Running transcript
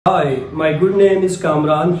Hi, my good name is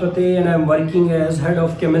Kamran Fateh and I am working as Head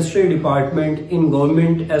of Chemistry Department in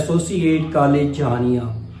Government Associate College,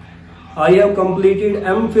 Jahania. I have completed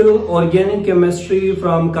MPhil Organic Chemistry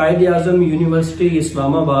from Quaidians University,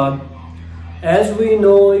 Islamabad. As we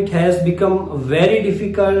know, it has become very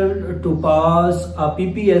difficult to pass a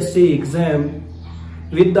PPSC exam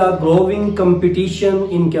with the growing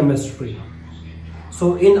competition in chemistry.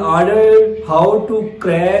 So in order how to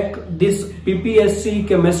crack this PPSC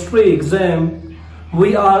chemistry exam,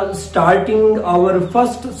 we are starting our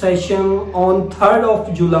first session on 3rd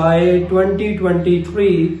of July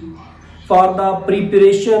 2023 for the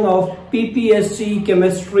preparation of PPSC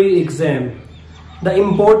chemistry exam. The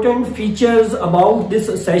important features about these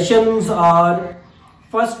sessions are,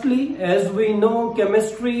 firstly, as we know,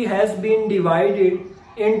 chemistry has been divided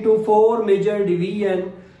into 4 major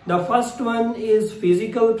divisions. The first one is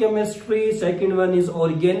physical chemistry, second one is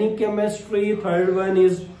organic chemistry, third one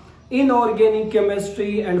is inorganic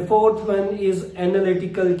chemistry, and fourth one is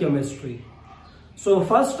analytical chemistry. So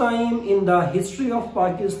first time in the history of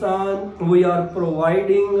Pakistan, we are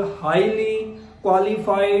providing highly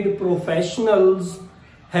qualified professionals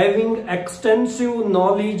having extensive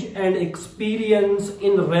knowledge and experience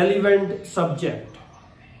in relevant subject.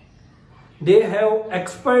 They have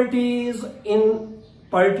expertise in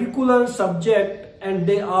particular subject and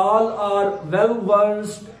they all are well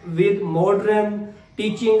versed with modern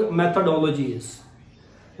teaching methodologies.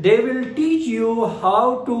 They will teach you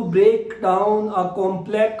how to break down a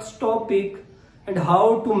complex topic and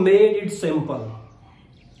how to make it simple.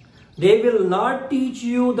 They will not teach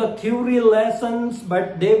you the theory lessons,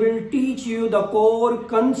 but they will teach you the core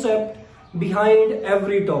concept behind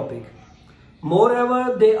every topic.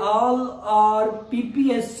 Moreover, they all are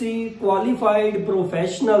PPSC qualified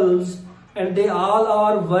professionals and they all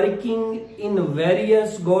are working in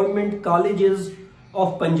various government colleges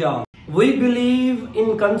of Punjab. We believe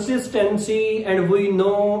in consistency and we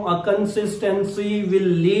know a consistency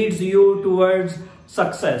will lead you towards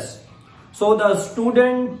success. So the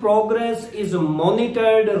student progress is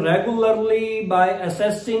monitored regularly by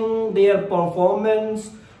assessing their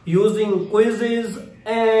performance using quizzes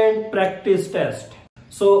and practice test.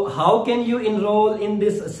 So how can you enroll in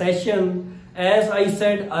this session? As I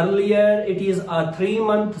said earlier, it is a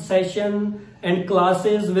 3-month session and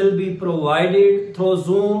classes will be provided through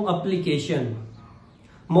Zoom application.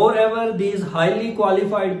 Moreover, these highly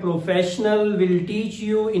qualified professionals will teach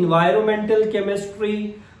you environmental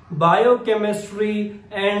chemistry, biochemistry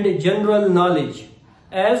and general knowledge.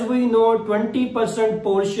 As we know, 20%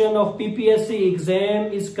 portion of PPSC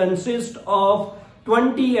exam is consist of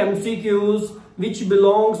 20 MCQs which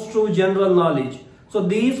belongs to general knowledge. So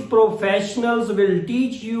these professionals will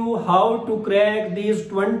teach you how to crack these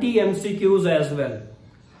 20 MCQs as well.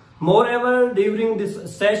 Moreover, during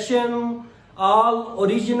this session, all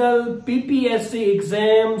original PPSC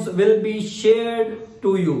exams will be shared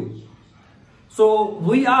to you. So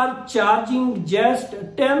we are charging just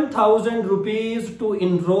 10,000 rupees to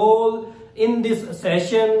enroll in this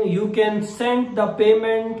session. You can send the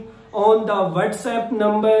payment on the WhatsApp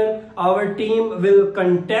number. Our team will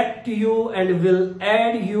contact you and will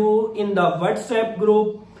add you in the WhatsApp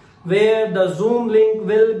group where the Zoom link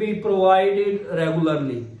will be provided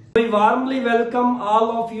regularly. We warmly welcome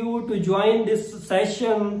all of you to join this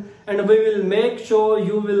session and we will make sure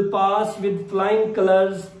you will pass with flying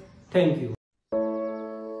colors. Thank you.